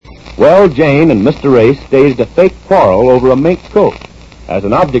Well, Jane and Mr. Race staged a fake quarrel over a mink coat as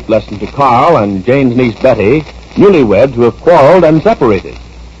an object lesson to Carl and Jane's niece Betty, newlyweds who have quarreled and separated.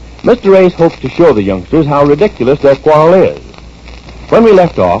 Mr. Race hoped to show the youngsters how ridiculous their quarrel is. When we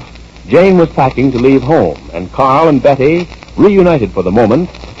left off, Jane was packing to leave home, and Carl and Betty, reunited for the moment,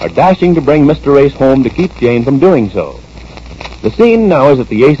 are dashing to bring Mr. Race home to keep Jane from doing so. The scene now is at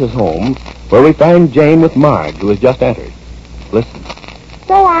the Aces' home, where we find Jane with Marge, who has just entered. Listen.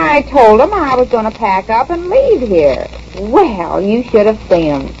 So I told him I was going to pack up and leave here. Well, you should have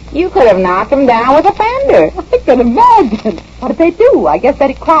seen him. You could have knocked him down with a fender. I can imagine. What did they do? I guess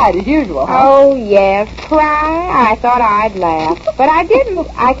Betty cried as usual, huh? Oh, yes, cry. I thought I'd laugh. But I didn't.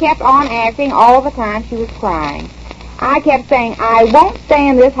 I kept on acting all the time she was crying. I kept saying, I won't stay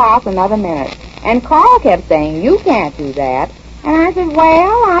in this house another minute. And Carl kept saying, you can't do that. And I said,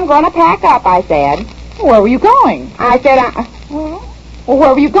 well, I'm going to pack up, I said. Where were you going? I said, Well,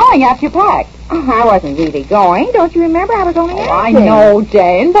 where were you going after you packed? I wasn't really going. Don't you remember? I was only asking. I know,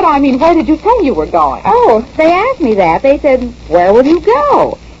 Jane, but I mean, where did you say you were going? Oh, they asked me that. They said, where will you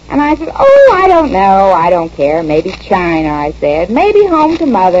go? And I said, oh, I don't know. I don't care. Maybe China, I said. Maybe home to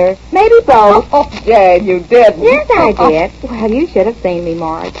Mother. Maybe both. Oh, Jane, you didn't. Yes, I did. Well, you should have seen me,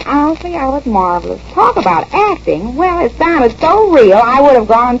 Marge. Honestly, I was marvelous. Talk about acting. Well, it sounded so real, I would have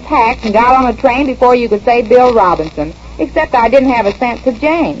gone and packed and got on a train before you could say Bill Robinson. Except I didn't have a cent to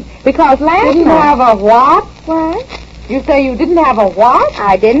Jane. Because last Didn't night... have a what? What? You say you didn't have a what?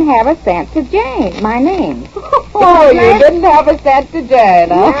 I didn't have a cent to Jane, my name. Oh, you didn't have a cent to Jane,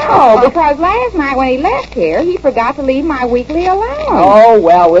 huh? No, because last night when he left here, he forgot to leave my weekly allowance. Oh,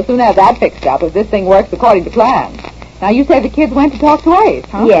 well, we'll soon have that fixed up if this thing works according to plan. Now, you say the kids went to talk to Ace,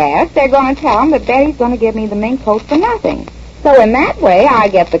 huh? Yes, they're going to tell him that Betty's going to give me the mink coat for nothing. So in that way, I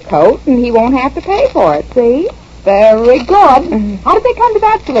get the coat, and he won't have to pay for it, see? Very good. How did they come to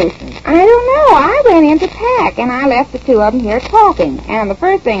that solution? I don't know. I went in to pack, and I left the two of them here talking. And the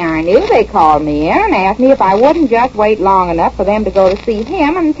first thing I knew, they called me in and asked me if I wouldn't just wait long enough for them to go to see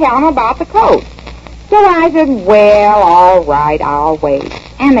him and tell him about the coat. So I said, well, all right, I'll wait.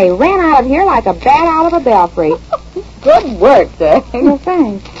 And they ran out of here like a bat out of a belfry. Good work, Jane. Well,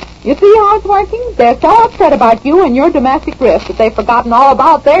 thanks. You see how it's working? They're so upset about you and your domestic risk that they've forgotten all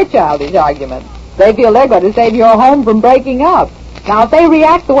about their childish arguments. They feel they're going to save your home from breaking up. Now, if they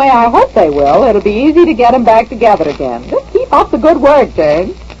react the way I hope they will, it'll be easy to get them back together again. Just keep up the good work,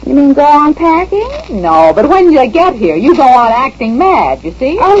 Jane. You mean go on packing? No, but when you get here, you go on acting mad, you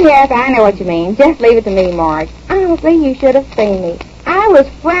see? Oh, yes, I know what you mean. Just leave it to me, Marge. Honestly, you should have seen me. I was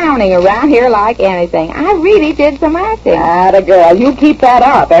frowning around here like anything. I really did some acting. Atta girl, you keep that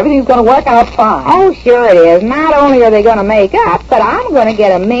up. Everything's going to work out fine. Oh, sure it is. Not only are they going to make up, but I'm going to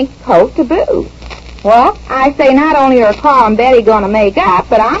get a mink coat to boot. What? I say not only are Carl and Betty going to make up,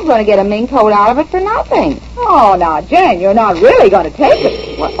 but I'm going to get a mink coat out of it for nothing. Oh, now, Jane, you're not really going to take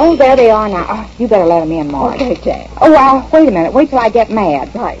it. Well, oh, there they are now. Oh, you better let them in, Marge. Okay, Jane. Oh, well, wait a minute. Wait till I get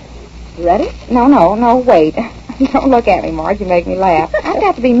mad. Right. You ready? No, wait. Don't look at me, Marge. You make me laugh. I've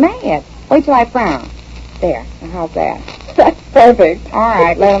got to be mad. Wait till I frown. There. Now, how's that? That's perfect. All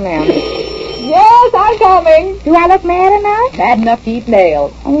right, let them in. Yes, I'm coming. Do I look mad enough? Mad enough to eat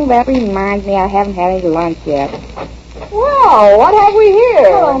nails. Oh, that reminds me I haven't had any lunch yet. Well, what have we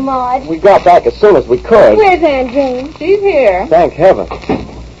here? Hello, Maud. We got back as soon as we could. Where's Aunt Jane? She's here. Thank heaven.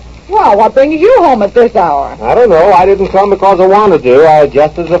 Well, what brings you home at this hour? I don't know. I didn't come because I wanted to.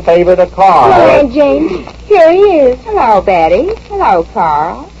 Just as a favor to Carl. Hello, Aunt Jane. Here he is. Hello, Betty. Hello,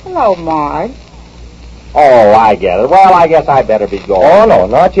 Carl. Hello, Marge. Oh, I get it. Well, I guess I better be going. Oh, no,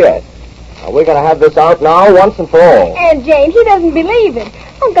 not yet. We're going to have this out now once and for all. Aunt Jane, he doesn't believe it.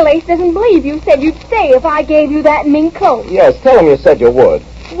 Uncle Ace doesn't believe you said you'd stay if I gave you that mink coat. Yes, tell him you said you would.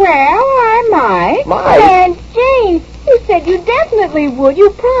 Well, I might. Might? Aunt Jane, you said you definitely would.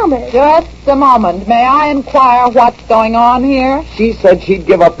 You promised. Just a moment. May I inquire what's going on here? She said she'd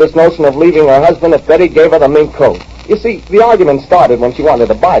give up this notion of leaving her husband if Betty gave her the mink coat. You see, the argument started when she wanted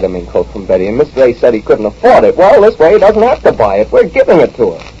to buy the mink coat from Betty, and Mr. A said he couldn't afford it. Well, this way he doesn't have to buy it. We're giving it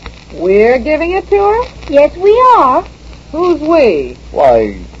to her. We're giving it to her? Yes, we are. Who's we?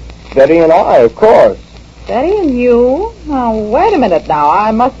 Why, Betty and I, of course. Betty and you? Now, wait a minute now.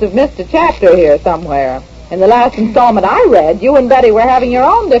 I must have missed a chapter here somewhere. In the last installment I read, you and Betty were having your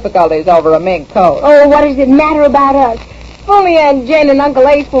own difficulties over a mink coat. Oh, what does it matter about us? If only Aunt Jane and Uncle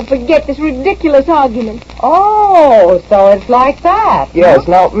Ace will forget this ridiculous argument. Oh, so it's like that. Yes,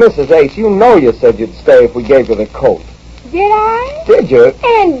 now, Mrs. Ace, you know you said you'd stay if we gave you the coat. Did I? Did you?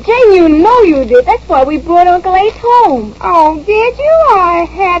 Aunt Jane, you know you did. That's why we brought Uncle Ace home. Oh, did you? I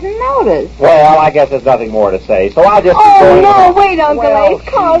hadn't noticed. Well, I guess there's nothing more to say, so I'll just... Oh, no, wait, Uncle Well, Ace.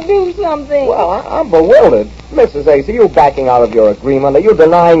 Carl, do something. Well, I'm bewildered. Mrs. Ace, are you backing out of your agreement? Are you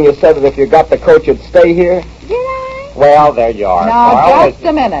denying you said that if you got the coat, you'd stay here? Did I? Well, there you are. Now, Carl. just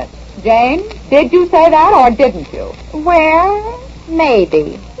a minute. Jane, did you say that or didn't you? Well,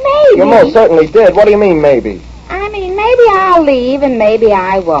 maybe. You most certainly did. What do you mean, maybe? I mean, maybe I'll leave and maybe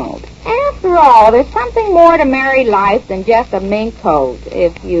I won't. After all, there's something more to married life than just a mink coat,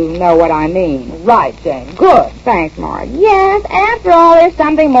 if you know what I mean. Right, Jane. Good. Thanks, Marge. Yes, after all, there's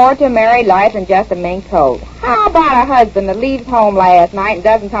something more to married life than just a mink coat. How about a husband that leaves home last night and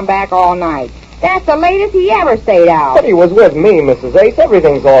doesn't come back all night? That's the latest he ever stayed out. But he was with me, Mrs. Ace.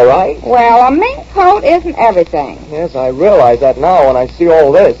 Everything's all right. Well, a mink coat isn't everything. Yes, I realize that now when I see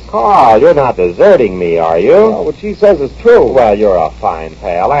all this. Carl, you're not deserting me, are you? Well, what she says is true. Well, you're a fine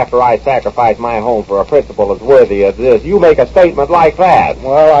pal. After I sacrificed my home for a principle as worthy as this, you make a statement like that.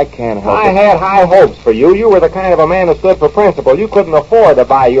 Well, I can't help I it. had high hopes for you. You were the kind of a man who stood for principle. You couldn't afford to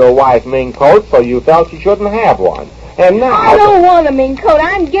buy your wife mink coat, so you felt she shouldn't have one. And now... I don't want a mink coat.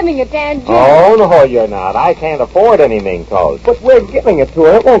 I'm giving it to Aunt Jane. Oh, no, you're not. I can't afford any mink coats. But we're giving it to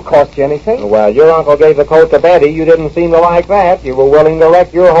her. It won't cost you anything. Well, your uncle gave the coat to Betty. You didn't seem to like that. You were willing to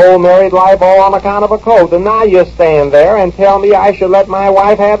wreck your whole married life all on account of a coat. And now you stand there and tell me I should let my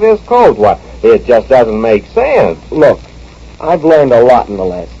wife have this coat. What? It just doesn't make sense. Look, I've learned a lot in the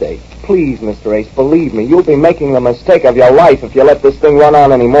last day. Please, Mr. Ace, believe me, you'll be making the mistake of your life if you let this thing run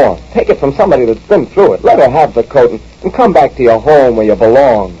on anymore. Take it from somebody that's been through it. Let her have the coat and come back to your home where you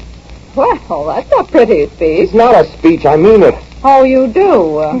belong. Well, that's a pretty speech. It's not a speech. I mean it. Oh, you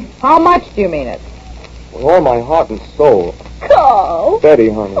do? How much do you mean it? With all my heart and soul. Carl. Betty,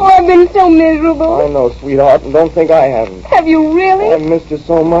 honey. Oh, I've been so miserable. I know, sweetheart, and don't think I haven't. Have you really? I've missed you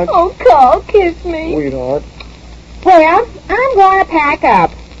so much. Oh, Carl, kiss me. Sweetheart. Well, I'm going to pack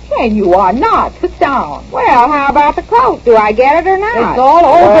up. Jane, you are not. Sit down. Well, how about the coat? Do I get it or not? It's all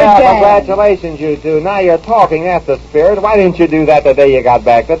over, Well, Jane. congratulations, you two. Now you're talking. That's the spirit. Why didn't you do that the day you got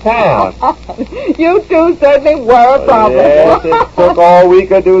back to town? You two certainly were a problem. Yes, it took all we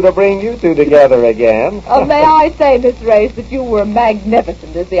could do to bring you two together again. May I say, Miss Race, that you were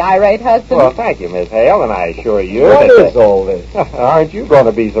magnificent as the irate husband? Well, thank you, Miss Hale, and I assure you What that... is all this? Aren't you going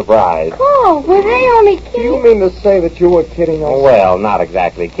to be surprised? Carl, were they only Do you kidding? mean to say that you were kidding us? Well, not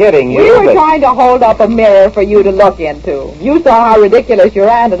exactly kidding you, We were but... trying to hold up a mirror for you to look into. You saw how ridiculous your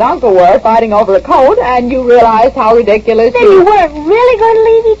aunt and uncle were fighting over a coat, and you realized how ridiculous Then you weren't really going to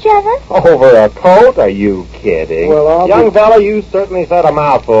leave each other? Over a coat? Are you kidding? Well, I'll Young be- fella, you certainly said a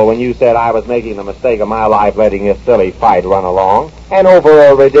mouthful when you said I was making the mistake of my life letting this silly fight run along. And over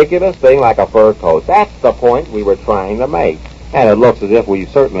a ridiculous thing like a fur coat. That's the point we were trying to make. And it looks as if we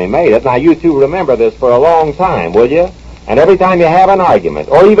certainly made it. Now, you two remember this for a long time, will you? And every time you have an argument,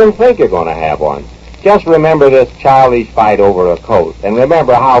 or even think you're going to have one, just remember this childish fight over a coat. And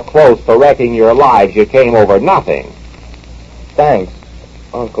remember how close to wrecking your lives you came over nothing. Thanks,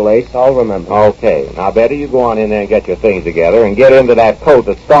 Uncle Ace. I'll remember. Okay. Now, Betty, you go on in there and get your things together and get into that coat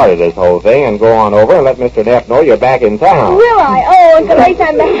that started this whole thing and go on over and let Mr. Neff know you're back in town. Will I? Oh, Uncle Ace,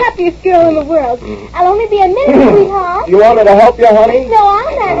 I'm the happiest girl in the world. I'll only be a minute, sweetheart. You want me to help you, honey? No,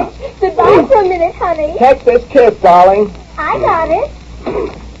 I'll manage. Goodbye for a minute, honey. Take this kiss, darling. I got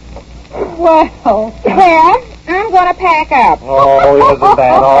it. Well, I'm going to pack up. Oh, isn't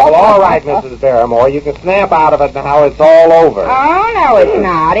that all? All right, Mrs. Barrymore, you can snap out of it now. It's all over. Oh, no, it's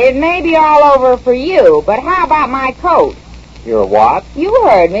not. It may be all over for you, but how about my coat? Your what? You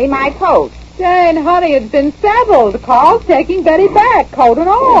heard me, my coat. Jane, honey, it's been settled. Carl's taking Betty back, coat and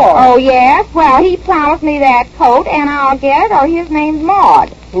all. Oh, yes? Well, he promised me that coat, and I'll get it, or his name's Maud.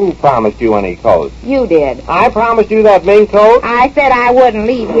 Who promised you any coat? You did. I promised you that mink coat? I said I wouldn't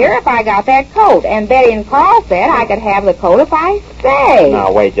leave here if I got that coat, and Betty and Carl said I could have the coat if I stayed.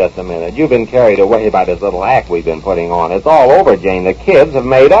 Now, wait just a minute. You've been carried away by this little act we've been putting on. It's all over, Jane. The kids have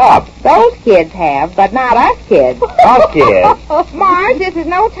made up. Those kids have, but not us kids. Us kids. Marge, this is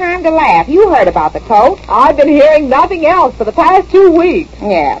no time to laugh. You heard about the coat. I've been hearing nothing else for the past 2 weeks.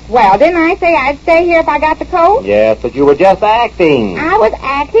 Yes. Well, didn't I say I'd stay here if I got the coat? Yes, but you were just acting. I was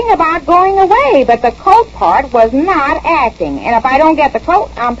acting about going away, but the coat part was not acting. And if I don't get the coat,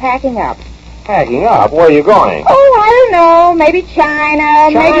 I'm packing up. Packing up? Where are you going? Oh, I don't know. Maybe China.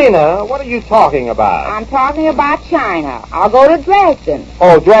 Maybe... China? What are you talking about? I'm talking about China. I'll go to Dresden.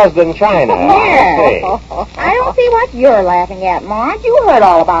 Oh, Dresden, China. Yeah. I don't see what you're laughing at, Marge. You heard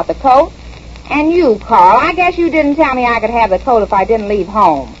all about the coat. And you, Carl, I guess you didn't tell me I could have the coat if I didn't leave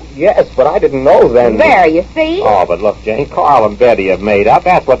home. Yes, but I didn't know then. There, you see? Oh, but look, Jane, Carl and Betty have made up.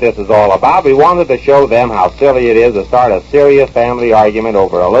 That's what this is all about. We wanted to show them how silly it is to start a serious family argument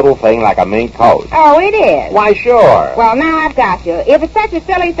over a little thing like a mink coat. Oh, it is? Why, sure. Well, now I've got you. If it's such a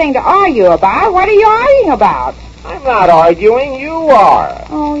silly thing to argue about, what are you arguing about? I'm not arguing. You are.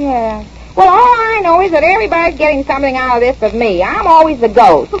 Oh, yeah. Well, all I know is that everybody's getting something out of this but me. I'm always the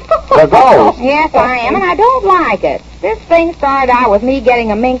ghost. The ghost? Yes, I am, and I don't like it. This thing started out with me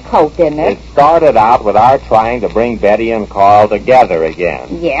getting a mink coat, didn't it? It started out with our trying to bring Betty and Carl together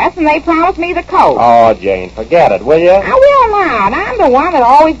again. Yes, and they promised me the coat. Oh, Jane, forget it, will you? I will now, and I'm the one that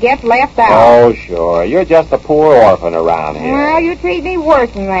always gets left out. Oh, sure. You're just a poor orphan around here. Well, you treat me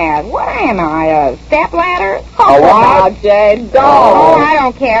worse than that. What am I, a stepladder? A what? Oh, Jane, don't. Oh, I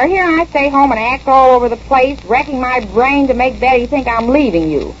don't care. Here I stay home and act all over the place, wrecking my brain to make Betty think I'm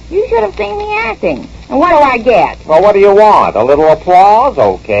leaving you. You should have seen me acting. And what do I get? Well, what do you want? A little applause?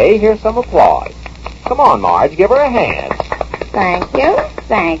 Okay, here's some applause. Come on, Marge, give her a hand. Thank you.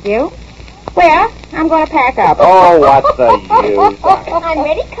 Thank you. Well, I'm going to pack up. Oh, what's the use? I'm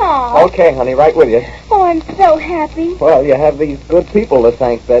ready, Carl. Okay, honey, right with you. Oh, I'm so happy. Well, you have these good people to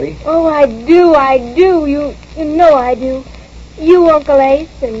thank, Betty. Oh, I do. You know I do. You, Uncle Ace,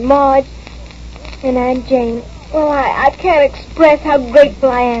 and Marge, and Aunt Jane. Well, I can't express how grateful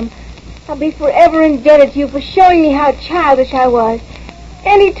I am. I'll be forever indebted to you for showing me how childish I was.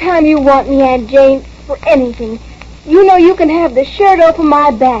 Anytime you want me, Aunt Jane, for anything, you know you can have the shirt off of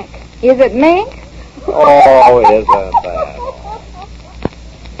my back. Is it mink? Oh, isn't that?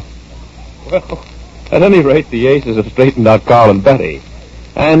 Well, at any rate, the Aces have straightened out Carl and Betty.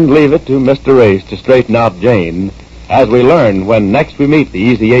 And leave it to Mr. Ace to straighten out Jane, as we learn when next we meet the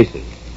Easy Aces.